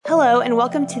Hello, and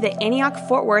welcome to the Antioch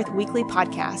Fort Worth Weekly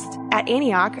Podcast. At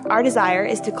Antioch, our desire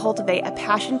is to cultivate a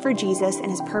passion for Jesus and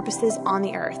his purposes on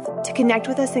the earth. To connect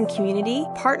with us in community,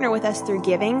 partner with us through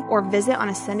giving, or visit on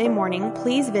a Sunday morning,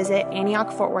 please visit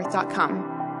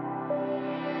AntiochFortWorth.com.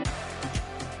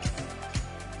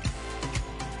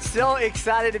 So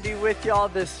excited to be with y'all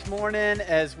this morning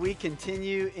as we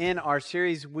continue in our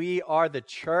series, We Are the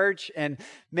Church. And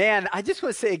man, I just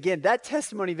want to say again, that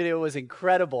testimony video was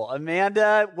incredible.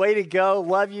 Amanda, way to go.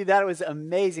 Love you. That was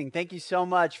amazing. Thank you so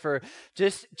much for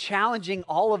just challenging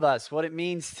all of us what it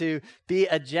means to be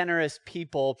a generous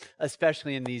people,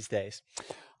 especially in these days.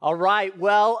 All right.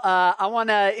 Well, I want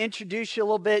to introduce you a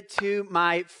little bit to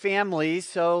my family.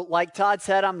 So like Todd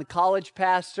said, I'm the college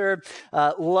pastor.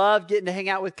 Love getting to hang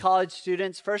out with college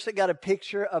students. First, I got a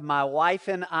picture of my wife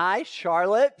and I,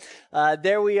 Charlotte.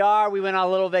 There we are. We went on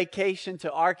a little vacation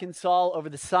to Arkansas over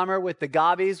the summer with the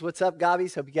Gobbies. What's up,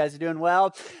 Gobbies? Hope you guys are doing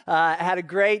well. Had a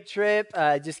great trip,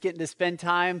 just getting to spend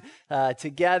time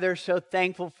together. So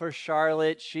thankful for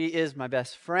Charlotte. She is my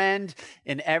best friend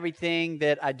in everything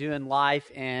that I do in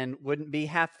life, and wouldn't be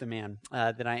half the man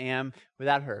that I am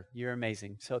without her. You're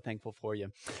amazing. So thankful for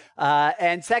you.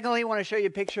 And secondly, I want to show you a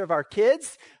picture of our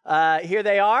kids. Here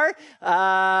they are.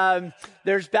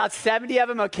 There's about 70 of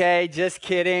them. Okay, just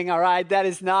kidding. All right, that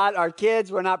is not our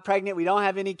kids. We're not pregnant. We don't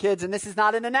have any kids. And this is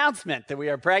not an announcement that we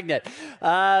are pregnant.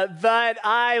 But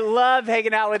I love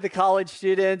hanging out with the college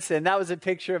students. And that was a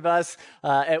picture of us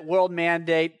at World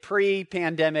Mandate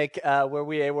pre-pandemic where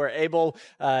we were able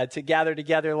to gather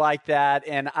together like that.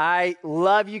 And I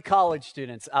love you college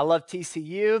students. I love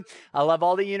TCU. I love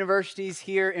all the universities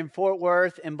here in Fort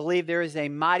Worth and believe there is a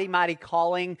mighty, mighty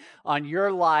calling on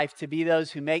your life to be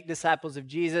those who make disciples of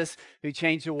Jesus, who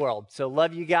change the world. So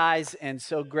love you guys and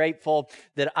so grateful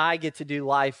that I get to do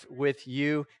life with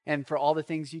you and for all the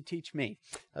things you teach me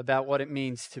about what it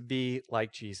means to be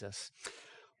like Jesus.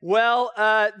 Well,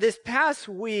 this past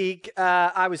week,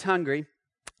 I was hungry.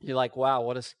 You're like, wow,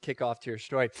 what a kickoff to your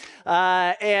story.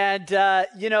 Here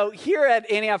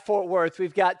at Antioch Fort Worth,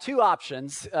 we've got two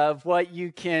options of what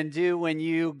you can do when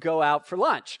you go out for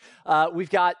lunch.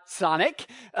 We've got Sonic,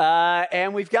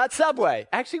 and we've got Subway.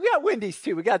 Actually, we got Wendy's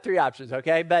too. We got three options,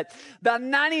 okay? But about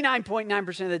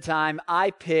 99.9% of the time,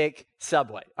 I pick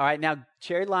Subway. All right, now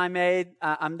cherry limeade,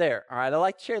 I'm there. All right, I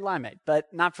like cherry limeade,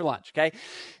 but not for lunch, okay?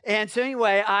 And so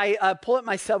anyway, I pull up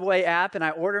my Subway app and I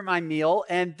order my meal,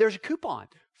 and there's a coupon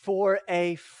for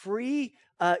a free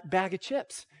bag of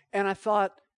chips. And I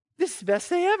thought, this is the best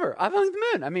day ever. I'm on the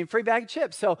moon. I mean, free bag of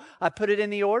chips. So I put it in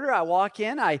the order. I walk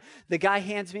in. The guy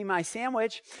hands me my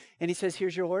sandwich, and he says,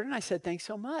 here's your order. And I said, thanks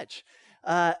so much.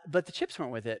 But the chips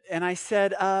weren't with it. And I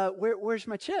said, where's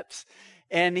my chips?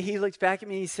 And he looked back at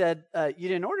me and he said, you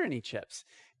didn't order any chips.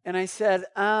 And I said,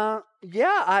 I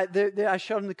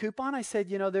showed him the coupon. I said,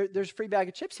 there's a free bag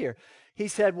of chips here. He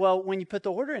said, well, when you put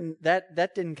the order in, that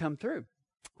didn't come through.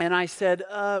 And I said,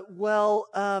 y'all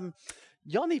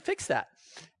need to fix that.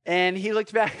 And he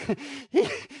looked back,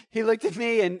 he looked at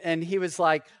me and he was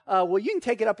like, well, you can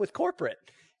take it up with corporate.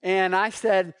 And I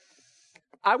said,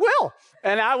 I will.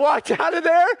 And I walked out of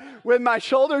there with my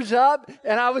shoulders up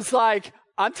and I was like,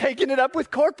 I'm taking it up with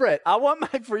corporate. I want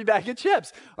my free bag of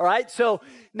chips. All right. So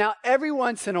now every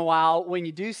once in a while when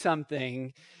you do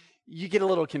something, you get a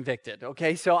little convicted,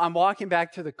 okay? So I'm walking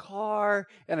back to the car,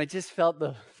 and I just felt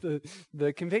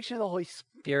the conviction of the Holy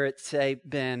Spirit say,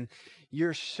 Ben,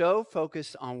 you're so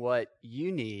focused on what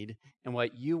you need and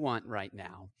what you want right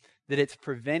now that it's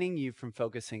preventing you from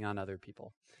focusing on other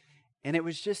people. And it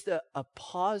was just a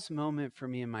pause moment for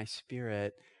me in my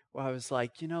spirit where I was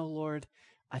like, Lord,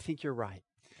 I think you're right.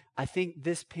 I think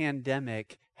this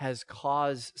pandemic has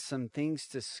caused some things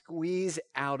to squeeze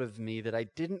out of me that I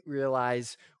didn't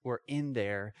realize were in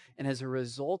there. And as a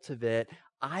result of it,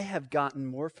 I have gotten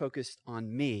more focused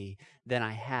on me than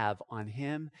I have on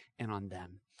him and on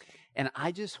them. And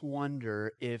I just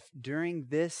wonder if during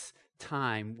this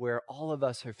time where all of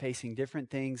us are facing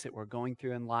different things that we're going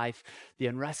through in life, the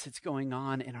unrest that's going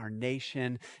on in our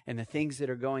nation and the things that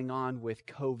are going on with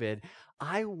COVID,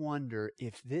 I wonder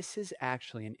if this is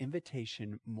actually an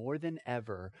invitation more than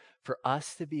ever for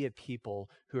us to be a people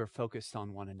who are focused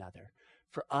on one another,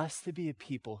 for us to be a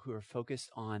people who are focused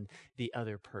on the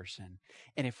other person.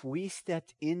 And if we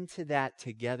stepped into that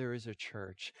together as a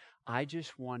church, I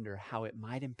just wonder how it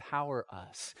might empower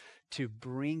us to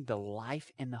bring the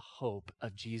life and the hope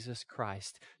of Jesus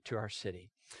Christ to our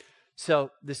city. So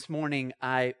this morning,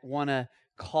 I want to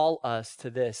call us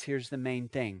to this. Here's the main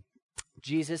thing.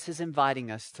 Jesus is inviting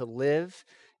us to live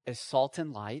as salt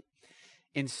and light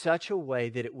in such a way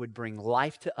that it would bring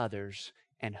life to others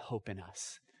and hope in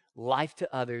us. life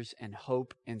to others, and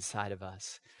hope inside of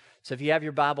us. So if you have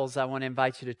your Bibles, I want to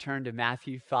invite you to turn to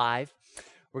Matthew 5.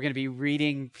 We're going to be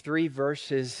reading 3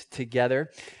 verses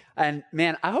together. And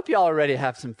man, I hope you all already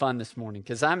have some fun this morning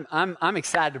because I'm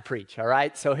excited to preach, all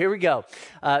right? So here we go.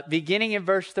 Beginning in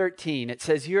verse 13, it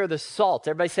says, "You are the salt."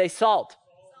 Everybody say salt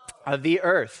of the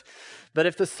earth. "But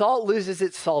if the salt loses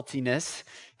its saltiness,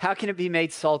 how can it be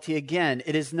made salty again?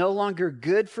 It is no longer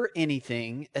good for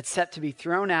anything except to be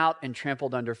thrown out and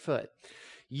trampled underfoot.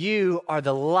 You are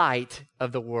the light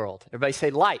of the world." Everybody say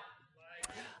light.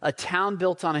 "A town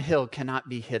built on a hill cannot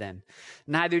be hidden.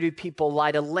 Neither do people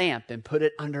light a lamp and put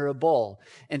it under a bowl.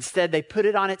 Instead, they put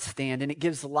it on its stand, and it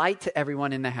gives light to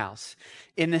everyone in the house.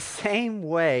 In the same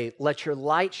way, let your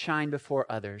light shine before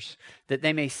others, that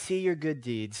they may see your good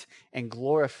deeds and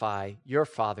glorify your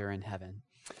Father in heaven."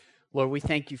 Lord, we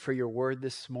thank you for your word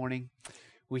this morning.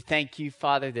 We thank you,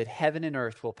 Father, that heaven and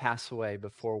earth will pass away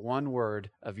before one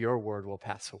word of your word will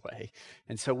pass away.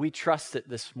 And so we trust it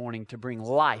this morning to bring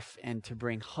life and to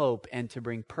bring hope and to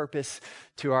bring purpose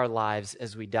to our lives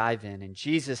as we dive in. In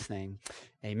Jesus' name,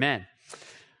 amen.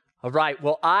 All right,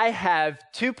 well, I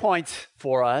have 2 points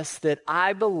for us that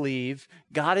I believe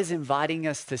God is inviting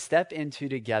us to step into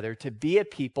together to be a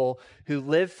people who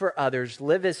live for others,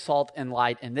 live as salt and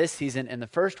light in this season. And the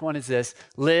first one is this: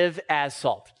 live as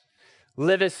salt.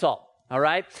 Live as salt, all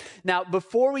right? Now,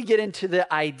 before we get into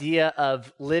the idea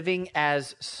of living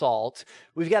as salt,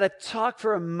 we've got to talk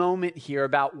for a moment here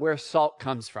about where salt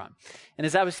comes from. And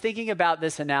as I was thinking about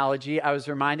this analogy, I was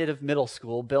reminded of middle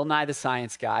school, Bill Nye the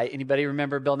Science Guy. Anybody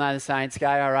remember Bill Nye the Science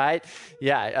Guy, all right?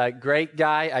 Yeah, a great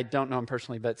guy. I don't know him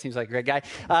personally, but it seems like a great guy.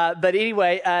 But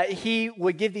anyway, he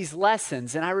would give these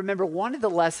lessons. And I remember one of the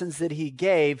lessons that he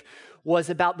gave was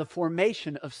about the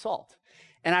formation of salt.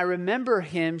 And I remember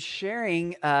him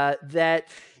sharing that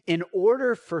in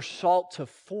order for salt to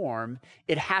form,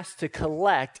 it has to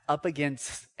collect up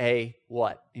against a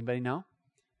what? Anybody know?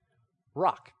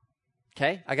 Rock.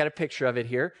 Okay, I got a picture of it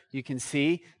here. You can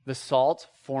see the salt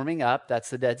forming up,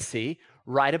 that's the Dead Sea,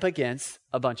 right up against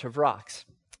a bunch of rocks.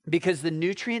 Because the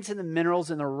nutrients and the minerals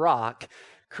in the rock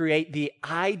create the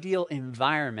ideal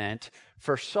environment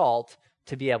for salt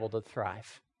to be able to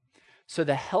thrive. So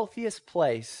the healthiest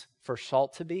place for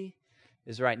salt to be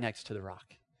is right next to the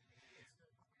rock.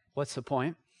 What's the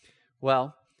point?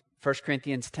 Well, 1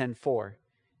 Corinthians 10:4,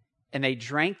 "And they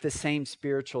drank the same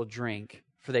spiritual drink,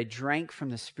 for they drank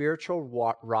from the spiritual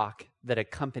rock that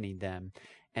accompanied them,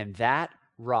 and that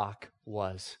rock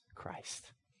was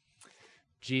Christ."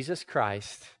 Jesus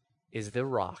Christ is the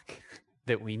rock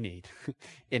that we need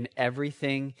in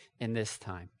everything in this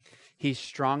time. He's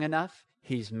strong enough.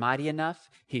 He's mighty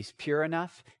enough. He's pure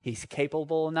enough. He's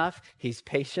capable enough. He's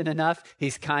patient enough.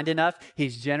 He's kind enough.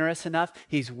 He's generous enough.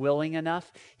 He's willing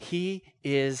enough. He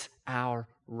is our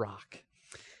rock.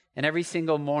 And every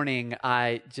single morning,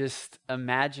 I just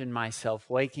imagine myself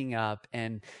waking up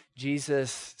and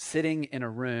Jesus sitting in a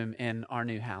room in our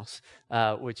new house,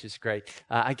 which is great.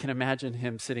 I can imagine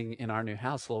him sitting in our new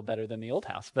house a little better than the old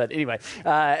house. But anyway,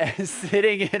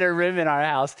 sitting in a room in our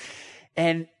house,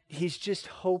 and he's just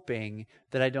hoping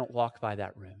that I don't walk by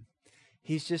that room.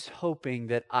 He's just hoping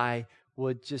that I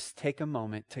would just take a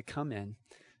moment to come in,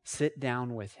 sit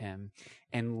down with him,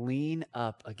 and lean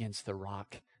up against the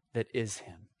rock that is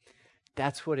him.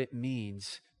 That's what it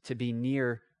means to be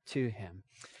near to him.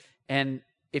 And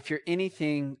if you're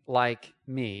anything like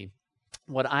me,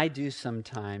 what I do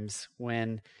sometimes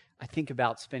when I think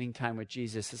about spending time with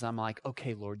Jesus is I'm like,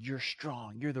 okay, Lord, you're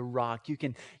strong. You're the rock. You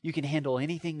can handle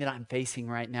anything that I'm facing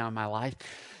right now in my life.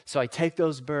 So I take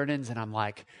those burdens and I'm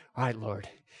like, all right, Lord,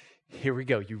 here we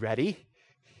go. You ready?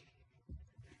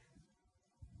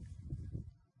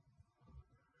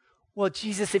 Well,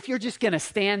 Jesus, if you're just going to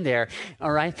stand there,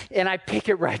 all right, and I pick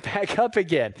it right back up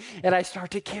again and I start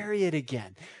to carry it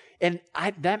again. And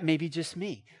that may be just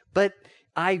me, but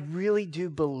I really do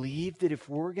believe that if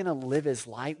we're going to live as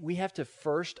light, we have to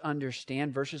first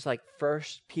understand verses like 1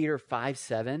 Peter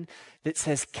 5:7 that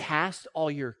says, "Cast all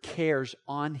your cares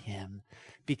on him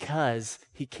because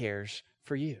he cares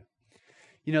for you."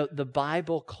 You know, the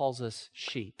Bible calls us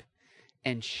sheep,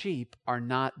 and sheep are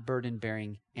not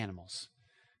burden-bearing animals.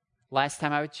 Last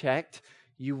time I checked,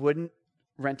 you wouldn't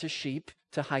rent a sheep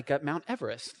to hike up Mount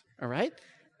Everest, all right?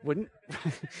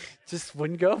 Just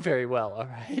wouldn't go very well, all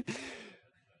right?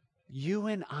 You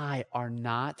and I are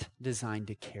not designed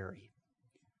to carry.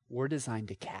 We're designed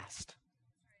to cast.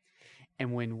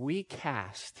 And when we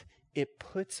cast, it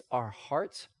puts our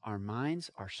hearts, our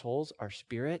minds, our souls, our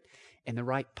spirit in the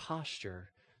right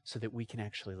posture so that we can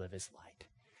actually live as light.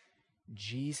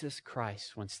 Jesus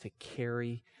Christ wants to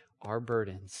carry our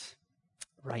burdens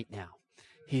right now.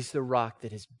 He's the rock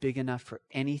that is big enough for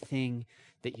anything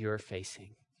that you're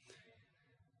facing.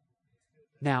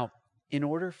 Now, in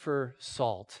order for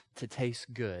salt to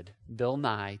taste good, Bill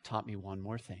Nye taught me one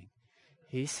more thing.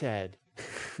 He said,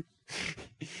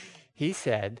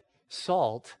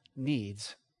 salt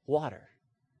needs water.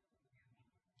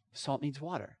 Salt needs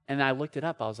water. And I looked it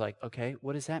up. I was like, okay,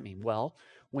 what does that mean? Well,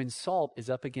 when salt is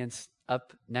up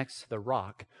next to the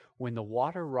rock, when the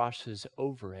water washes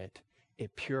over it,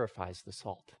 it purifies the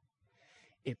salt.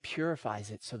 It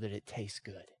purifies it so that it tastes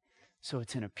good. So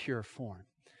it's in a pure form.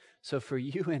 So for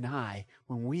you and I,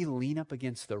 when we lean up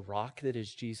against the rock that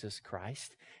is Jesus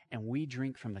Christ and we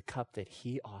drink from the cup that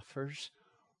he offers,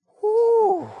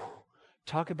 whoo,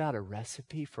 talk about a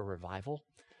recipe for revival.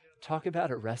 Talk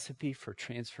about a recipe for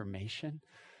transformation.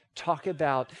 Talk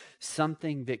about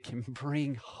something that can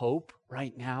bring hope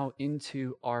right now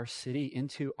into our city,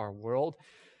 into our world.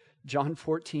 John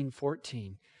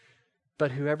 14:14.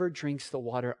 But whoever drinks the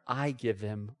water I give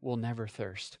them will never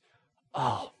thirst.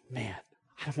 Oh, man,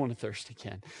 I don't want to thirst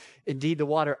again. Indeed, the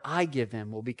water I give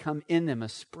them will become in them a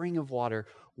spring of water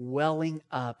welling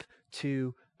up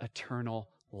to eternal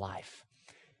life.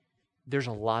 There's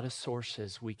a lot of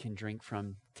sources we can drink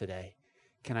from today.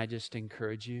 Can I just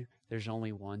encourage you? There's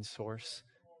only one source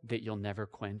that you'll never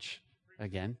quench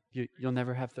again. You'll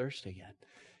never have thirst again.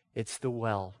 It's the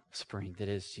well spring that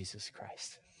is Jesus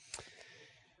Christ.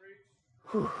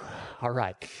 Whew. All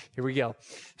right, here we go.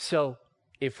 So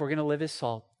if we're going to live as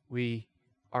salt, we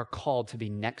are called to be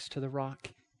next to the rock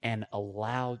and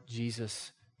allow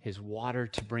Jesus, his water,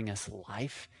 to bring us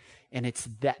life. And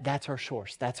that's our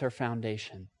source. That's our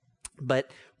foundation.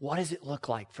 But what does it look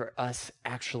like for us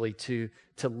actually to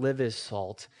live as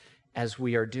salt as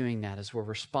we are doing that, as we're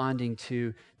responding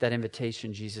to that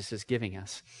invitation Jesus is giving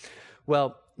us?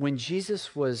 Well, when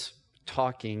Jesus was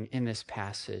talking in this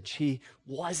passage, he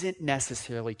wasn't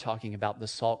necessarily talking about the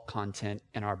salt content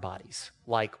in our bodies,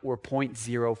 like we're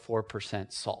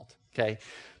 0.04% salt, okay?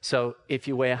 So if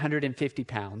you weigh 150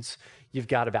 pounds, you've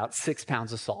got about 6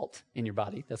 pounds of salt in your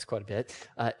body. That's quite a bit.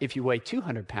 If you weigh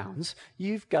 200 pounds,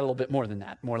 you've got a little bit more than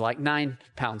that, more like 9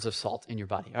 pounds of salt in your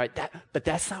body. All right, but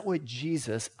that's not what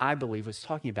Jesus, I believe, was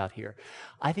talking about here.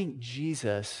 I think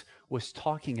Jesus was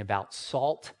talking about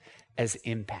salt as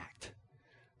impact.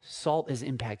 Salt as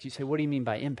impact. You say, what do you mean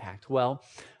by impact? Well,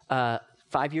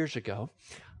 5 years ago,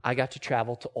 I got to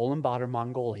travel to Ulaanbaatar,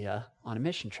 Mongolia on a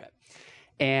mission trip.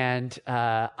 And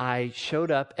I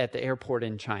showed up at the airport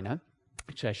in China.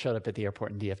 Actually, I showed up at the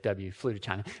airport in DFW, flew to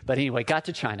China. But anyway, got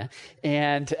to China.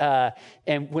 And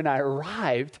when I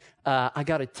arrived, I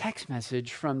got a text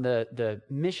message from the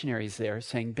missionaries there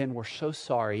saying, Ben, we're so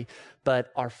sorry,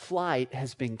 but our flight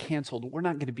has been canceled. We're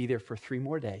not going to be there for 3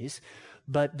 more days.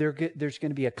 But there's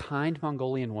going to be a kind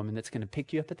Mongolian woman that's going to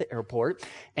pick you up at the airport,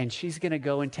 and she's going to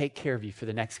go and take care of you for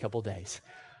the next couple days.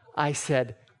 I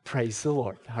said, praise the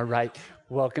Lord. All right.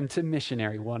 Welcome to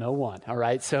Missionary 101. All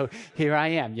right. So here I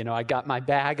am. You know, I got my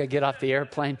bag. I get off the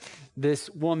airplane. This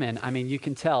woman, I mean, you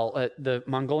can tell the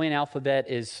Mongolian alphabet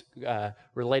is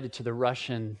related to the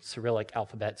Russian Cyrillic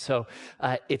alphabet. So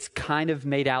it's kind of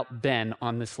made out Ben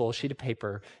on this little sheet of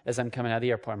paper as I'm coming out of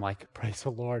the airport. I'm like, praise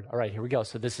the Lord. All right, here we go.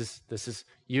 So this is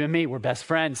you and me. We're best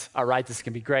friends. All right, this is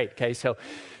going to be great. Okay, so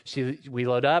we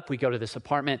load up. We go to this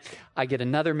apartment. I get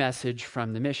another message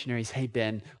from the missionaries. Hey,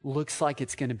 Ben, looks like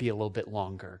it's going to be a little bit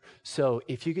longer. So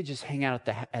if you could just hang out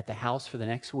at the house for the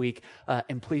next week,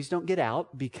 and please don't get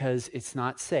out because it's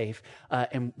not safe,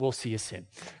 and we'll see you soon.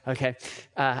 Okay?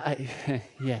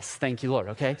 Yes, thank you, Lord.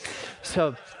 Okay?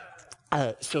 So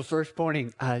first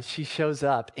morning, she shows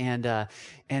up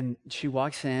and she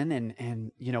walks in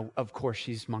and you know, of course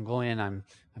she's Mongolian, I'm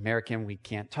American, we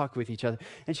can't talk with each other.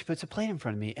 And she puts a plate in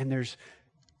front of me and there's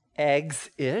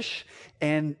eggs-ish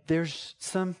and there's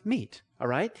some meat, all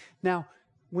right? Now,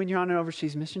 when you're on an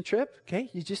overseas mission trip, okay,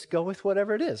 you just go with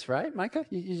whatever it is, right, Micah?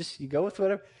 You go with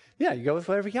whatever, yeah, you go with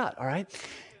whatever you got, all right?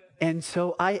 And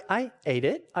so I ate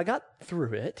it, I got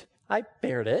through it, I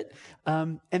bared it.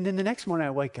 And then the next morning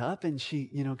I wake up and she,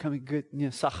 you know, coming good, you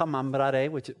know, saha mambrare,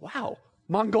 which is, wow,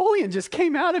 Mongolian just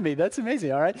came out of me. That's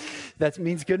amazing. All right. That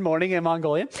means good morning in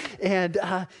Mongolian. And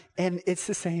it's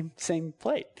the same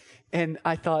plate. And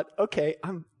I thought, okay,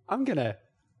 I'm going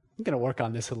to work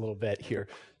on this a little bit here.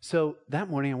 So that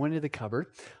morning I went into the cupboard,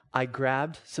 I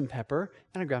grabbed some pepper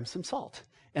and I grabbed some salt.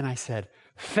 And I said,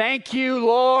 thank you,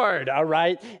 Lord, all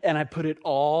right? And I put it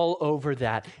all over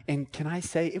that. And can I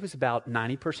say it was about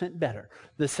 90% better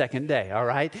the second day, all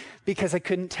right? Because I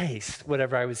couldn't taste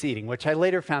whatever I was eating, which I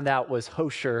later found out was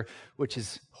kosher, which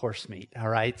is horse meat, all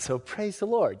right? So praise the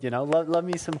Lord, you know, love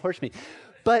me some horse meat.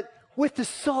 But with the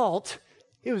salt,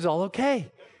 it was all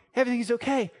okay. everything's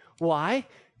okay. Why?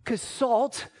 Because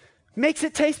salt makes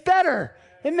it taste better.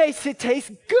 It makes it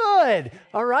taste good,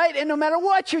 all right? And no matter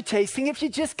what you're tasting, if you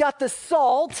just got the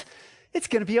salt, it's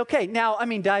going to be okay. Now, I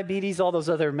mean, diabetes, all those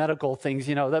other medical things,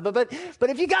 but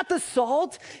if you got the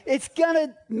salt, it's going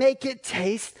to make it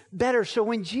taste better. So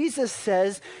when Jesus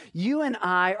says you and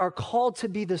I are called to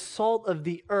be the salt of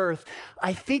the earth,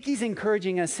 I think he's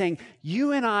encouraging us saying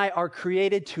you and I are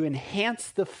created to enhance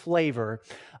the flavor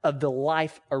of the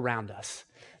life around us.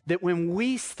 That when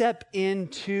we step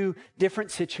into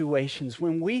different situations,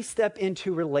 when we step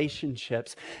into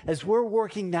relationships, as we're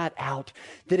working that out,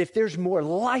 that if there's more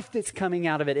life that's coming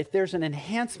out of it, if there's an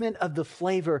enhancement of the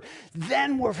flavor,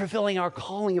 then we're fulfilling our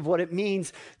calling of what it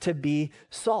means to be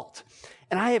salt.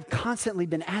 And I have constantly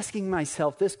been asking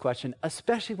myself this question,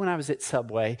 especially when I was at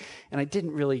Subway, and I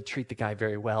didn't really treat the guy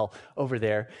very well over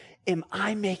there. Am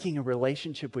I making a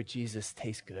relationship with Jesus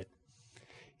taste good?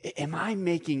 Am I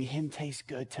making him taste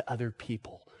good to other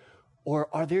people? Or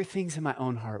are there things in my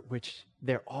own heart, which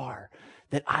there are,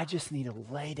 that I just need to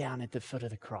lay down at the foot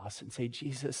of the cross and say,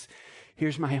 Jesus,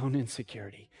 here's my own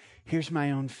insecurity. Here's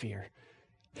my own fear.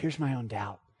 Here's my own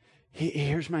doubt.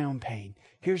 Here's my own pain.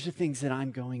 Here's the things that I'm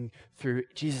going through.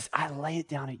 Jesus, I lay it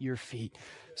down at your feet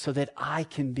so that I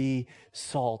can be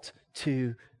salt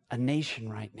to a nation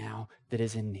right now that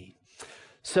is in need.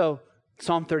 So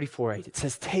Psalm 34:8, it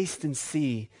says, taste and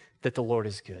see that the Lord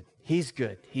is good. He's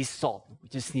good. He's salt. We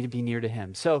just need to be near to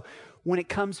him. So when it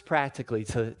comes practically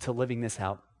to living this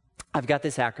out, I've got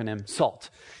this acronym,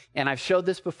 SALT. And I've showed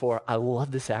this before. I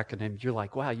love this acronym. You're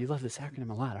like, wow, you love this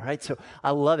acronym a lot. All right. So I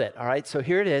love it. All right. So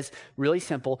here it is. Really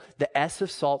simple. The S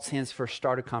of SALT stands for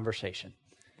start a conversation.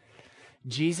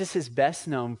 Jesus is best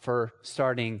known for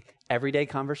starting everyday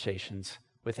conversations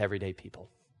with everyday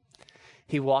people.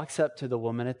 He walks up to the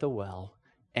woman at the well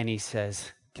and he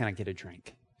says, can I get a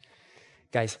drink?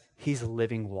 Guys, he's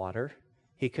living water.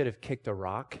 He could have kicked a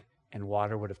rock and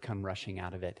water would have come rushing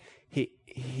out of it.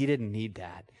 He didn't need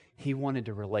that. He wanted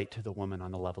to relate to the woman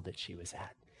on the level that she was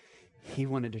at. He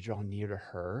wanted to draw near to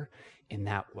her in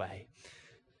that way.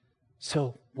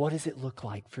 So what does it look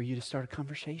like for you to start a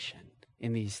conversation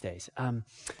in these days?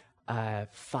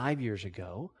 5 years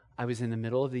ago, I was in the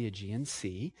middle of the Aegean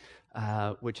Sea,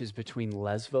 which is between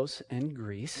Lesbos and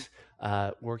Greece,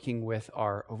 working with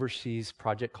our overseas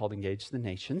project called Engage the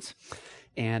Nations.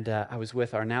 And I was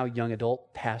with our now young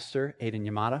adult pastor, Aiden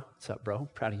Yamada. What's up, bro?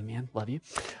 Proud of you, man. Love you.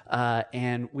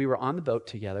 And we were on the boat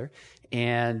together.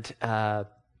 And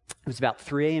it was about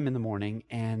 3 a.m. in the morning,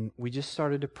 and we just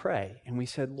started to pray. And we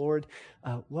said, Lord,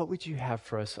 what would you have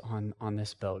for us on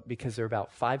this boat? Because there are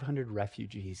about 500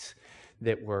 refugees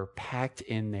that were packed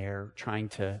in there trying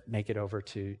to make it over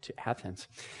to Athens.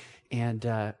 And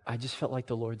I just felt like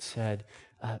the Lord said,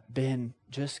 Ben,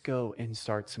 just go and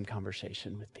start some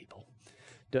conversation with people.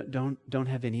 Don't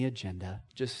have any agenda.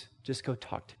 Just go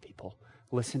talk to people.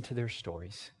 Listen to their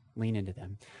stories. Lean into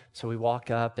them. So we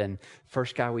walk up, and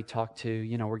first guy we talk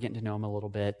to, we're getting to know him a little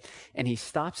bit. And he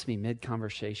stops me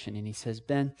mid-conversation, and he says,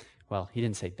 Ben, well, he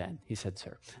didn't say Ben. He said,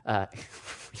 sir.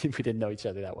 We didn't know each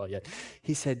other that well yet.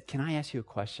 He said, can I ask you a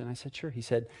question? I said, sure. He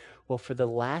said, well, for the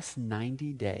last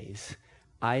 90 days,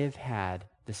 I have had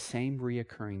the same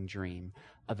reoccurring dream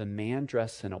of a man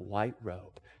dressed in a white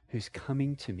robe who's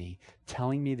coming to me,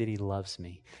 telling me that he loves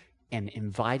me and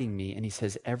inviting me. And he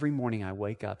says, every morning I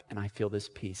wake up and I feel this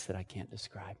peace that I can't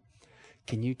describe.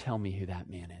 Can you tell me who that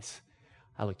man is?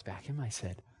 I looked back at him. I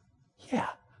said, yeah,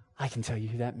 I can tell you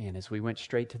who that man is. We went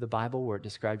straight to the Bible where it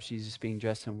describes Jesus being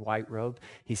dressed in a white robe.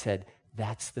 He said,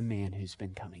 that's the man who's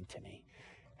been coming to me.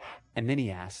 And then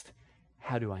he asked,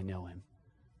 how do I know him?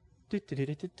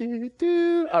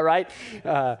 All right.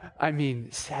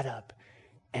 Set up.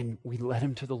 And we led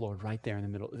him to the Lord right there in the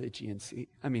middle of the Aegean Sea.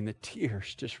 The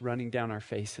tears just running down our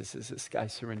faces as this guy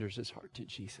surrenders his heart to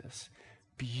Jesus.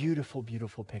 Beautiful,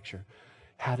 beautiful picture.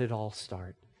 How did it all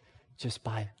start? Just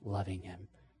by loving him.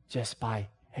 Just by,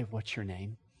 hey, what's your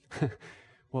name?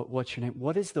 What's your name?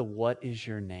 What is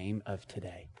your name of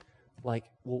today?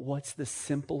 What's the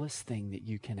simplest thing that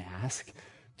you can ask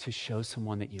to show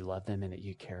someone that you love them and that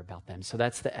you care about them? So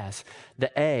that's the S.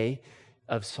 The A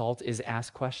of SALT is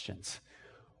ask questions.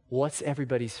 What's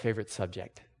everybody's favorite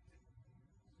subject?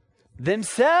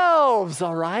 Themselves,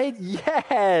 all right?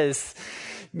 Yes.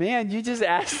 Man, you just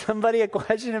ask somebody a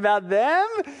question about them,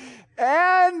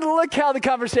 and look how the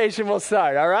conversation will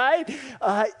start, all right?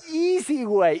 Easy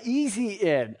way, easy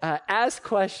in. Ask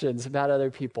questions about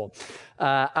other people.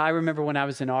 I remember when I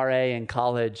was an RA in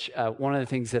college, one of the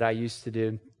things that I used to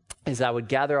do is I would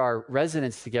gather our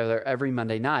residents together every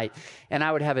Monday night, and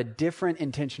I would have a different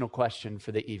intentional question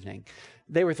for the evening.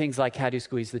 they were things like how to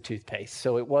squeeze the toothpaste.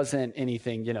 So it wasn't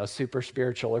anything, super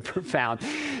spiritual or profound.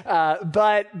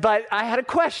 But I had a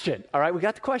question. All right, we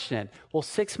got the question in. Well,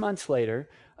 6 months later,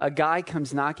 a guy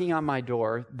comes knocking on my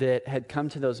door that had come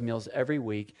to those meals every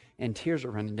week, and tears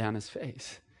are running down his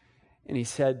face. And he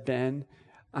said, Ben,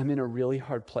 I'm in a really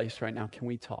hard place right now. Can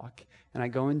we talk? And I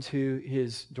go into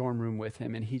his dorm room with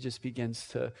him, and he just begins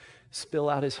to spill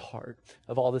out his heart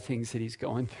of all the things that he's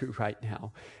going through right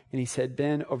now. And he said,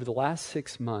 Ben, over the last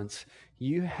 6 months,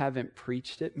 you haven't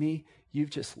preached at me. You've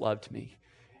just loved me.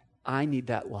 I need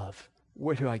that love.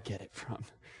 Where do I get it from?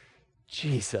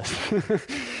 Jesus.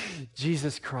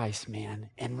 Jesus Christ, man.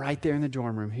 And right there in the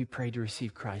dorm room, he prayed to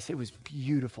receive Christ. It was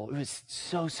beautiful. It was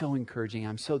so, so encouraging.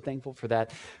 I'm so thankful for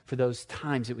that, for those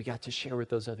times that we got to share with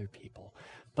those other people.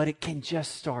 But it can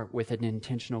just start with an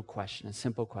intentional question, a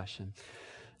simple question.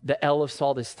 The L of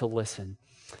SALT is to listen.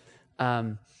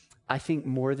 I think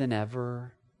more than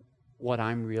ever, what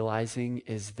I'm realizing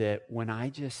is that when I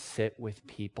just sit with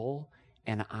people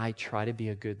and I try to be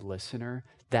a good listener,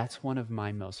 that's one of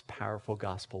my most powerful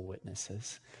gospel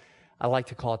witnesses. I like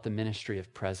to call it the ministry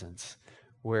of presence,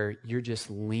 where you're just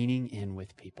leaning in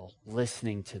with people,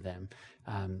 listening to them,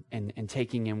 and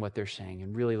taking in what they're saying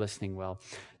and really listening well.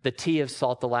 The T of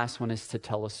SALT, the last one, is to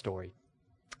tell a story.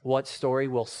 What story?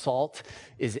 Well, SALT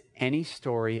is any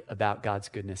story about God's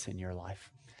goodness in your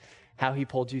life. How he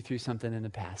pulled you through something in the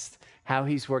past, how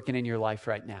he's working in your life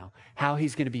right now, how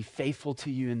he's going to be faithful to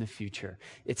you in the future.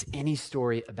 It's any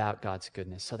story about God's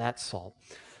goodness. So that's SALT.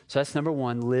 So that's number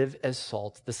one, live as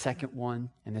salt. The second one,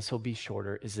 and this will be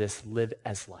shorter, is this, live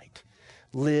as light.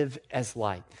 Live as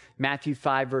light. Matthew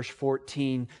 5, verse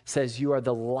 14 says, you are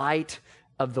the light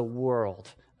of the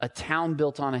world. A town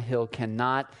built on a hill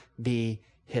cannot be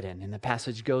hidden. And the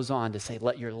passage goes on to say,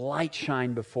 let your light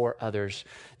shine before others,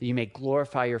 that you may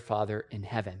glorify your Father in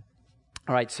heaven.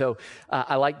 All right, so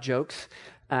I like jokes.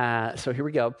 So here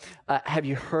we go. Have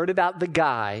you heard about the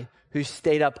guy who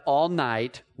stayed up all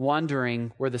night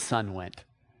wondering where the sun went?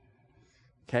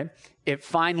 Okay. It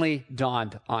finally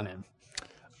dawned on him.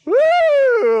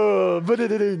 Woo!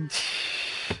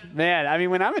 Man, I mean,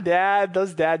 when I'm a dad,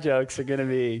 those dad jokes are going to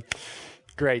be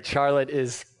great. Charlotte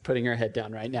is putting her head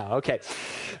down right now. Okay.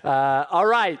 All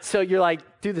right. So you're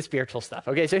like, do the spiritual stuff.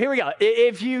 Okay. So here we go.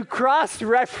 If you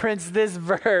cross-reference this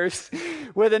verse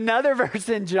with another verse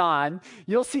in John,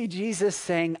 you'll see Jesus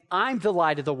saying, I'm the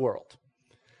light of the world.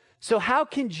 So how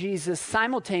can Jesus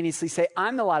simultaneously say,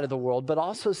 I'm the light of the world, but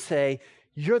also say,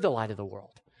 you're the light of the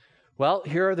world? Well,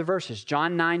 here are the verses.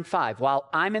 John 9:5. While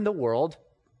I'm in the world,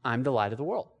 I'm the light of the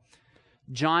world.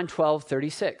 John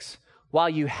 12:36. While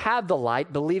you have the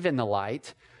light, believe in the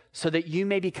light, so that you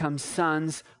may become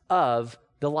sons of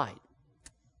the light.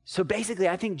 So basically,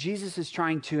 I think Jesus is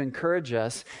trying to encourage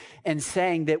us and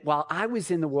saying that while I was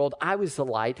in the world, I was the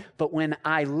light, but when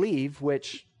I leave,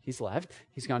 which he's left,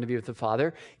 he's gone to be with the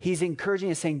Father, he's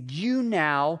encouraging us, saying, you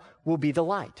now will be the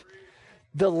light.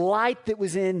 The light that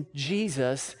was in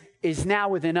Jesus is now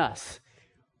within us.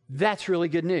 That's really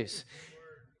good news.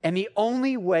 And the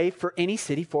only way for any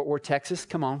city, Fort Worth, Texas,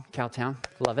 come on, Cowtown,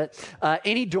 love it,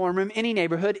 any dorm room, any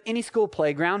neighborhood, any school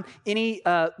playground, any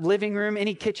living room,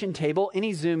 any kitchen table,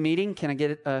 any Zoom meeting, can I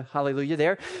get a hallelujah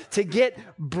there, to get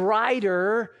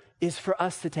brighter is for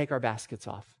us to take our baskets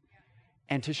off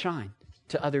and to shine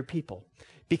to other people.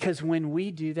 Because when we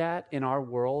do that in our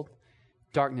world,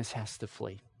 darkness has to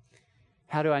flee.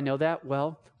 How do I know that?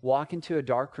 Well, walk into a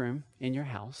dark room in your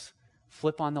house,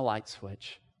 flip on the light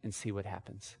switch, and see what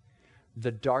happens.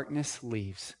 The darkness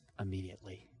leaves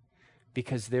immediately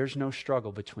because there's no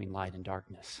struggle between light and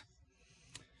darkness.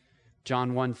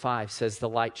 John 1:5 says, the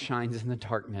light shines in the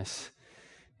darkness,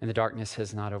 and the darkness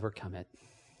has not overcome it.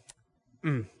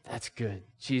 That's good.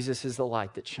 Jesus is the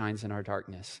light that shines in our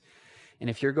darkness.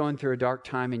 And if you're going through a dark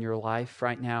time in your life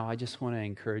right now, I just want to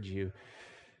encourage you.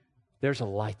 There's a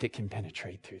light that can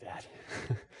penetrate through that.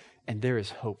 And there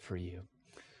is hope for you.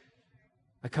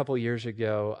 A couple years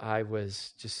ago, I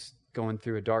was just going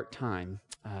through a dark time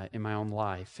in my own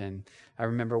life. And I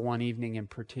remember one evening in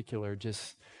particular,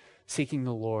 just seeking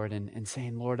the Lord and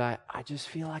saying, Lord, I just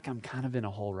feel like I'm kind of in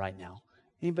a hole right now.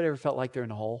 Anybody ever felt like they're in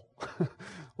a hole? I'm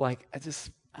like,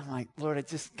 Lord, I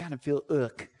just kind of feel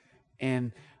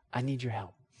and I need your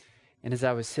help. And as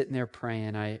I was sitting there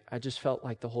praying, I just felt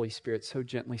like the Holy Spirit so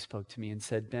gently spoke to me and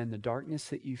said, Ben, the darkness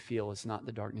that you feel is not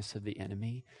the darkness of the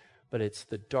enemy, but it's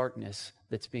the darkness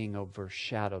that's being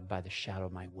overshadowed by the shadow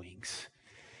of my wings.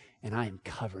 And I am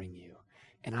covering you,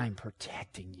 and I am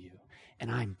protecting you,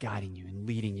 and I am guiding you and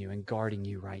leading you and guarding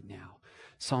you right now.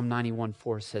 Psalm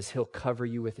 91:4 says, he'll cover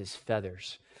you with his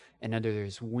feathers, and under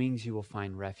his wings you will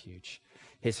find refuge.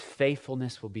 His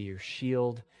faithfulness will be your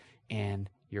shield and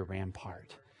your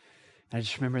rampart. And I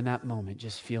just remember in that moment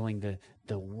just feeling the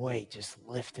weight just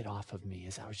lifted off of me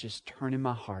as I was just turning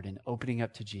my heart and opening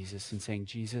up to Jesus and saying,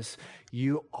 Jesus,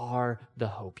 you are the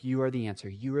hope. You are the answer.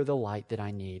 You are the light that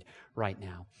I need right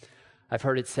now. I've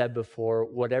heard it said before,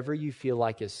 whatever you feel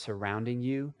like is surrounding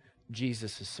you,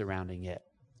 Jesus is surrounding it.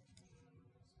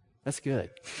 That's good.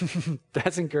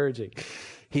 That's encouraging.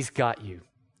 He's got you.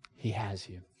 He has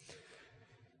you.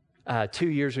 2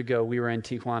 years ago, we were in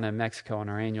Tijuana, Mexico on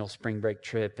our annual spring break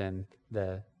trip, and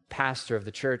the pastor of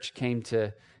the church came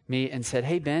to me and said,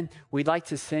 hey, Ben, we'd like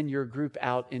to send your group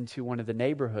out into one of the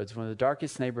neighborhoods, one of the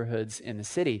darkest neighborhoods in the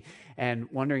city, and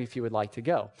wondering if you would like to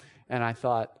go. And I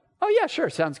thought, oh, yeah, sure,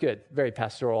 sounds good. Very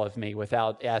pastoral of me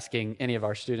without asking any of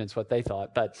our students what they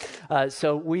thought. But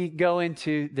so we go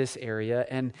into this area,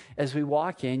 and as we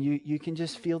walk in, you can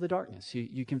just feel the darkness.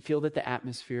 You can feel that the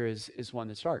atmosphere is one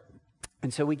that's dark.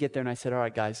 And so we get there, and I said, all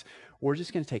right, guys, we're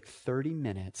just going to take 30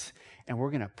 minutes, and we're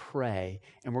going to pray,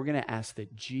 and we're going to ask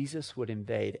that Jesus would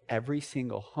invade every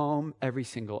single home, every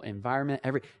single environment,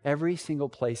 every single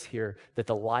place here, that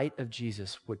the light of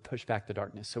Jesus would push back the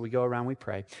darkness. So we go around, we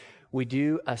pray. We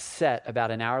do a set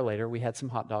about an hour later. We had some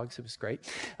hot dogs. It was great.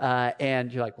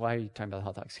 And you're like, why are you talking about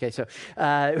hot dogs? Okay, so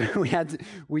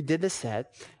we did the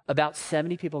set. About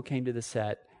 70 people came to the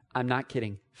set. I'm not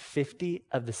kidding. 50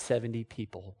 of the 70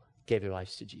 people gave their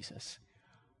lives to Jesus.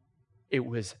 It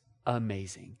was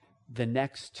amazing. The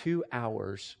next 2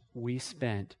 hours we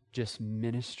spent just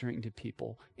ministering to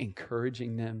people,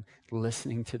 encouraging them,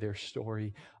 listening to their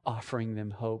story, offering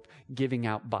them hope, giving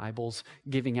out Bibles,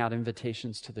 giving out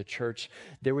invitations to the church.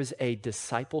 There was a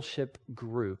discipleship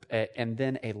group and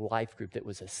then a life group that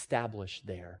was established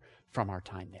there from our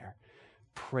time there.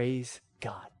 Praise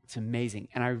God. It's amazing.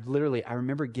 And I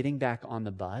remember getting back on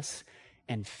the bus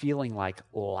and feeling like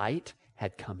light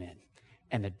had come in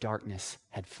and the darkness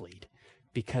had fled.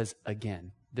 Because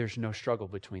again, there's no struggle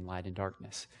between light and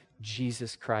darkness.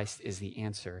 Jesus Christ is the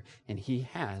answer, and he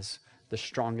has the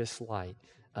strongest light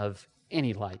of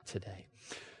any light today.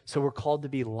 So we're called to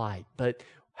be light, but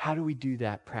how do we do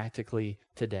that practically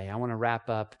today? I want to wrap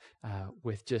up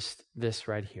with just this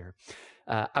right here.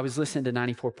 I was listening to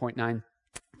 94.9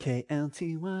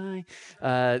 KLTY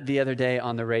the other day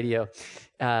on the radio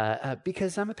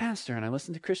because I'm a pastor and I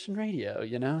listen to Christian radio,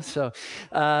 you know. So,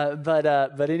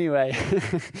 but anyway,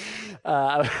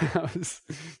 I was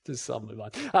just something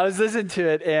on. I was listening to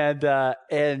it,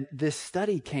 and this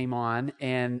study came on,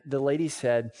 and the lady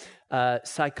said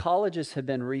psychologists have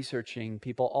been researching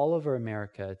people all over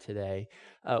America today,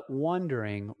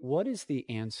 wondering what is the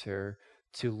answer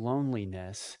to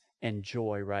loneliness and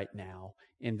joy right now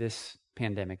in this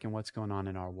pandemic and what's going on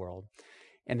in our world.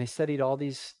 And they studied all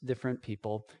these different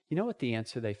people. You know what the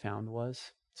answer they found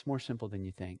was? It's more simple than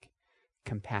you think.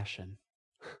 Compassion.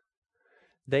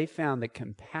 They found that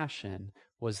compassion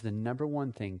was the number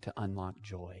one thing to unlock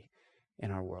joy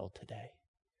in our world today.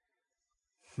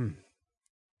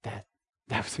 That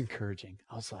was encouraging.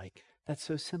 I was like, that's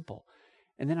so simple.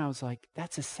 And then I was like,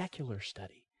 that's a secular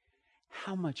study.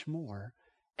 How much more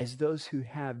as those who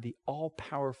have the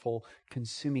all-powerful,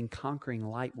 consuming, conquering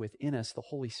light within us, the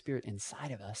Holy Spirit inside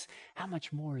of us, how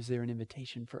much more is there an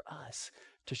invitation for us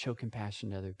to show compassion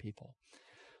to other people?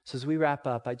 So as we wrap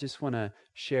up, I just want to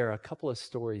share a couple of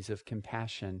stories of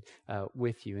compassion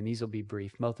with you, and these will be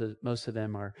brief. Most of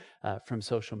them are from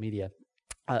social media.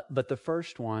 But the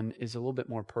first one is a little bit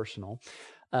more personal.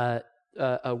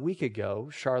 A week ago,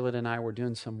 Charlotte and I were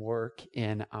doing some work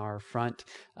in our front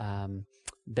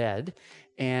bed,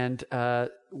 and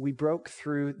we broke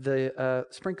through the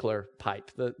sprinkler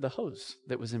pipe, the hose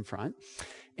that was in front.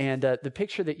 And the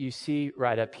picture that you see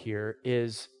right up here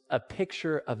is a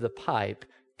picture of the pipe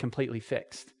completely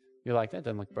fixed. You're like, that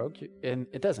doesn't look broke. And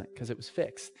it doesn't, because it was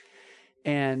fixed.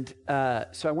 And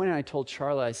so I went and I told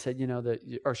Charlotte, I said,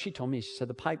 or she told me, she said,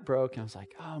 the pipe broke. And I was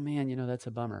like, oh man, that's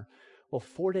a bummer. Well,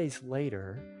 4 days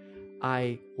later,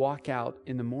 I walk out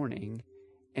in the morning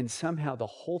and somehow the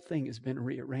whole thing has been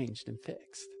rearranged and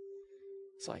fixed.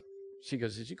 It's like, she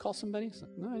goes, did you call somebody? I said,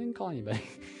 no, I didn't call anybody.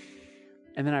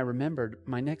 And then I remembered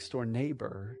my next door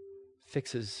neighbor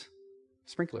fixes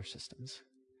sprinkler systems.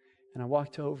 And I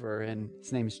walked over, and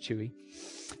his name is Chewy.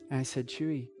 And I said,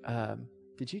 Chewy,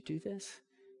 did you do this?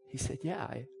 He said, yeah,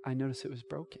 I noticed it was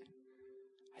broken.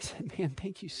 I said, man,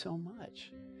 thank you so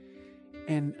much.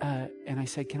 And I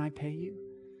said, can I pay you?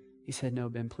 He said, no,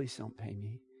 Ben, please don't pay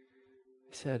me.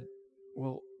 I said,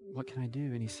 well, what can I do?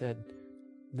 And he said,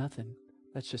 nothing.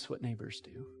 That's just what neighbors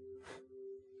do.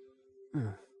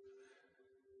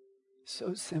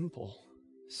 So simple,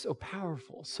 so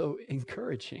powerful, so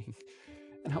encouraging.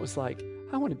 And I was like,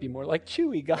 I want to be more like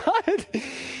Chewy, God.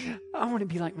 I want to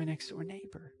be like my next door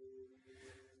neighbor.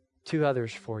 2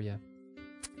 others for you.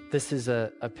 This is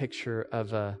a picture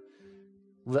of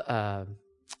a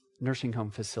nursing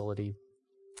home facility.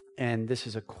 And this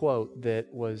is a quote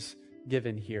that was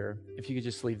given here. If you could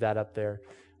just leave that up there.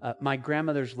 My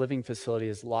grandmother's living facility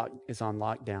is on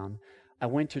lockdown. I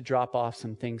went to drop off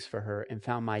some things for her and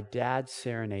found my dad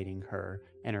serenading her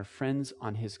and her friends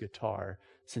on his guitar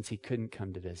since he couldn't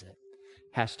come to visit.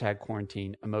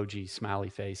 #quarantine, emoji, smiley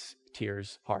face,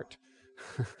 tears, heart.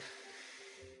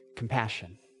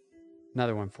 Compassion.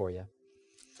 Another one for you.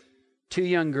 2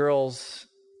 young girls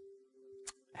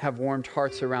have warmed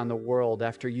hearts around the world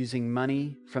after using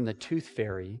money from the Tooth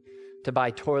Fairy to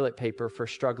buy toilet paper for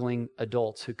struggling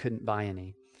adults who couldn't buy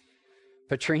any.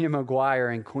 Patrina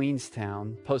McGuire in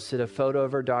Queenstown posted a photo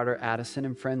of her daughter Addison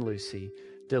and friend Lucy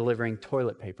delivering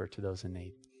toilet paper to those in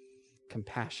need.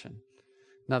 Compassion.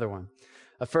 Another one.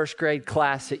 A first grade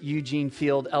class at Eugene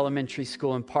Field Elementary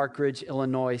School in Park Ridge,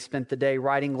 Illinois, spent the day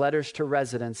writing letters to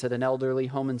residents at an elderly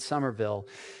home in Somerville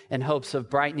in hopes of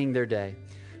brightening their day.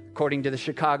 According to the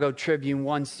Chicago Tribune,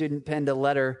 one student penned a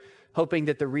letter hoping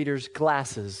that the reader's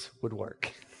glasses would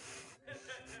work.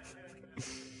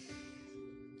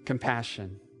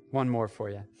 Compassion. One more for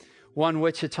you. One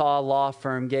Wichita law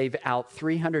firm gave out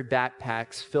 300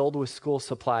 backpacks filled with school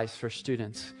supplies for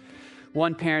students.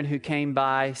 One parent who came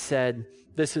by said,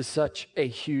 "This is such a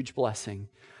huge blessing.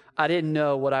 I didn't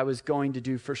know what I was going to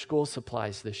do for school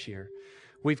supplies this year.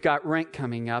 We've got rent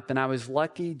coming up, and I was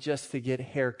lucky just to get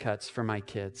haircuts for my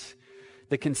kids.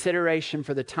 The consideration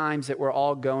for the times that we're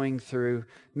all going through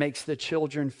makes the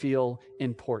children feel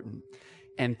important.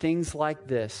 And things like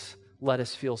this let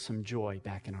us feel some joy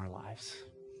back in our lives."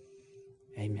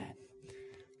 Amen.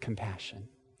 Compassion.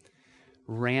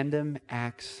 Random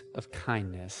acts of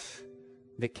kindness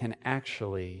that can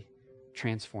actually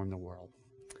transform the world.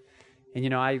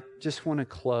 And I just want to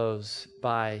close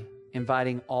by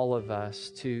inviting all of us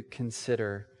to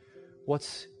consider,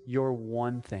 what's your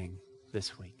one thing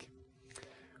this week?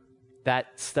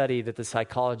 That study that the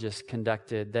psychologists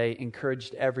conducted, they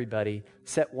encouraged everybody,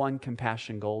 set one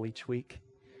compassion goal each week.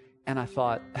 And I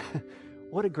thought,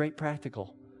 what a great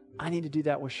practical. I need to do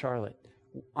that with Charlotte.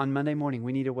 On Monday morning,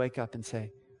 we need to wake up and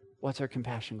say, what's our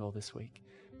compassion goal this week?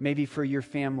 Maybe for your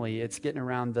family, it's getting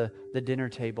around the dinner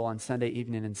table on Sunday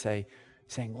evening and saying,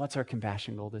 what's our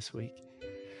compassion goal this week?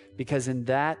 Because in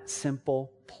that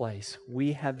simple place,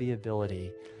 we have the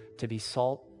ability to be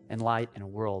salt and light in a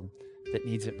world that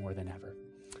needs it more than ever.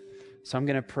 So I'm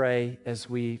going to pray as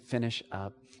we finish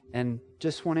up, and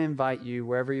just want to invite you,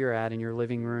 wherever you're at, in your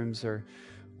living rooms or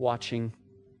watching,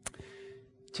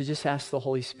 to just ask the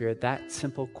Holy Spirit that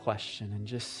simple question and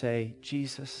just say,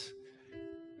 Jesus,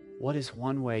 what is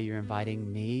one way you're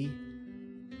inviting me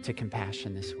to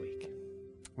compassion this week?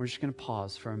 We're just going to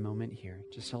pause for a moment here.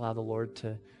 Just allow the Lord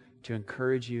to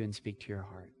encourage you and speak to your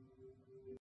heart.